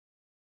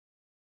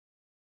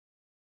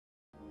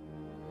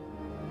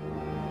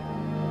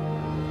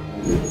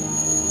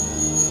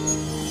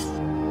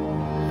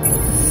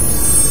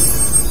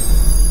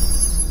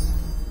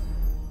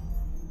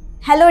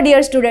Hello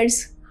dear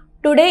students,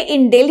 today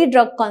in daily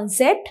drug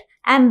concept,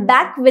 I am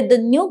back with the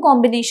new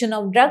combination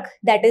of drug,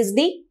 that is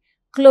the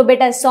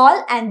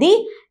clobetasol and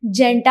the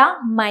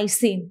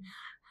gentamicin.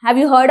 Have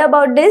you heard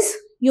about this?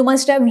 You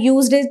must have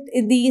used it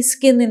in the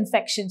skin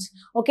infections.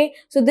 Okay,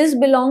 so this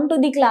belongs to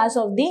the class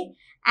of the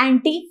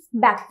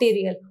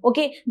antibacterial.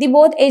 Okay, the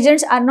both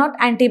agents are not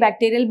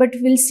antibacterial, but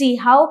we'll see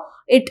how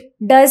it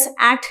does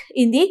act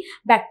in the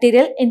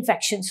bacterial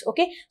infections.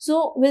 Okay,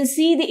 so we'll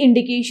see the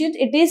indications.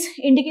 It is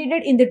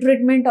indicated in the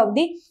treatment of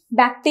the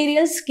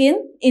bacterial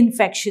skin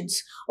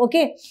infections.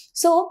 Okay,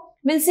 so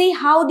we'll see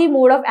how the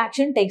mode of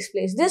action takes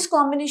place. This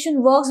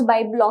combination works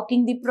by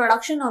blocking the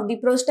production of the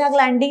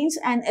prostaglandins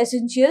and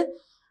essential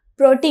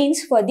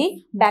proteins for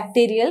the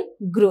bacterial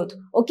growth.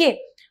 Okay,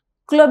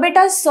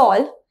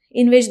 clobetasol,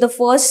 in which the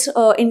first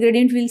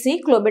ingredient we'll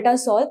see,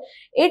 clobetasol,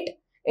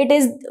 it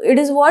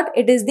is what?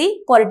 It is the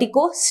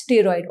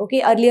corticosteroid.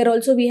 Okay, earlier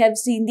also we have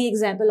seen the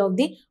example of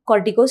the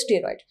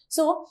corticosteroid.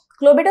 So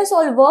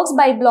clobetasol works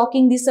by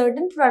blocking the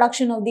certain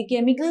production of the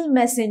chemical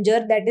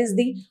messenger, that is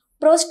the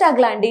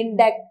prostaglandin,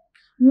 that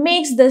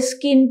makes the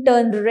skin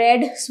turn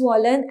red,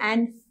 swollen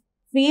and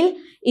feel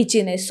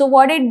itchiness. So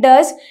what it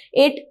does,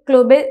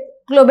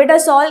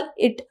 clobetasol,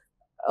 it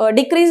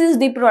decreases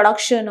the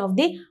production of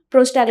the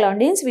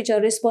prostaglandins, which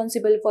are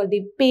responsible for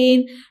the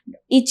pain,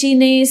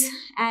 itchiness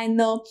and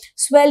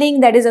swelling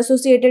that is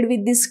associated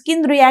with the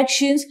skin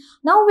reactions.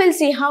 Now we'll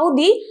see how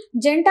the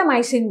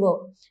gentamicin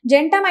works.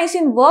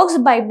 Gentamicin works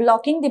by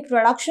blocking the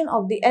production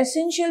of the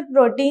essential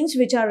proteins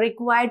which are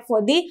required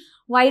for the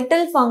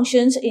vital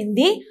functions in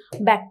the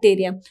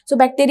bacteria. So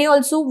bacteria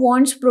also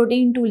wants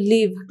protein to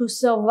live, to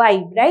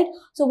survive, right?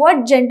 So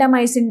what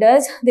gentamicin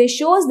does, they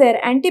shows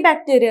their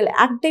antibacterial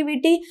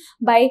activity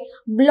by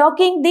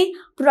blocking the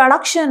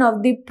production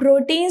of the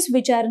proteins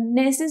which are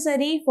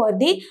necessary for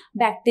the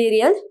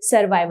bacterial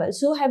survival.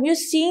 So have you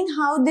seen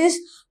how these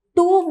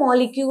two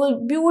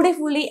molecules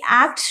beautifully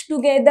acts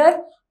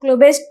together?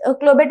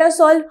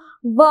 Clobetasol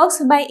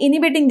works by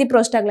inhibiting the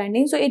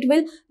prostaglandin, so it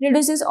will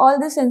reduces all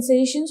the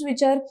sensations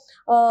which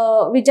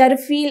are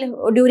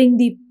feel during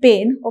the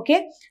pain.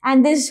 Okay,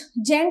 and this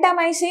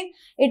gentamicin,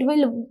 it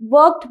will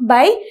work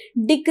by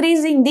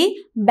decreasing the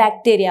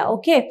bacteria.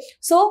 Okay,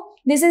 so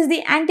this is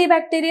the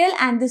antibacterial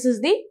and this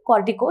is the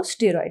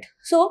corticosteroid.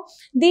 So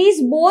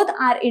these both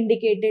are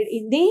indicated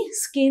in the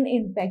skin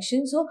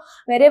infection. So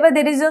wherever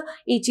there is a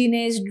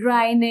itchiness,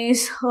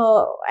 dryness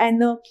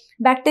and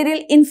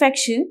bacterial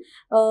infection,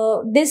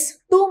 these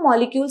two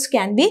molecules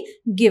can be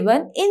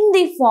given in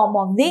the form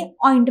of the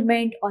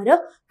ointment or a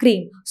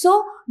cream.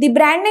 So the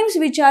brand names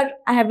which I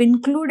have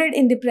included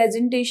in the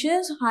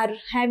presentations are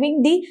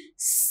having the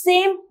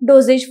same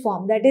dosage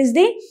form, that is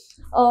the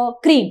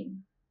cream.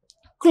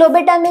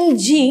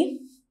 Clobetamil G,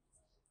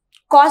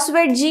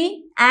 Cosvet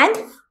G and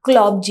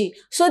Clob G.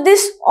 So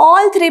this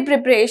all three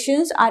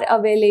preparations are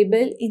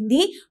available in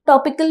the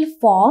topical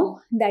form,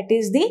 that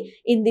is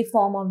in the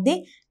form of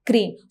the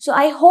cream. So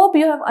I hope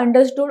you have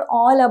understood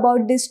all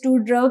about these two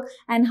drugs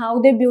and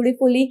how they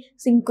beautifully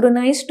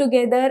synchronize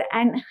together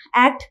and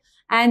act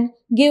and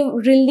give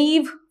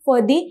relief for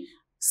the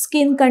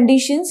skin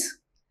conditions,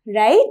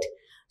 right?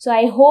 So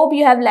I hope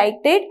you have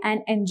liked it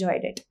and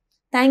enjoyed it.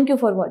 Thank you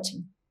for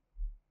watching.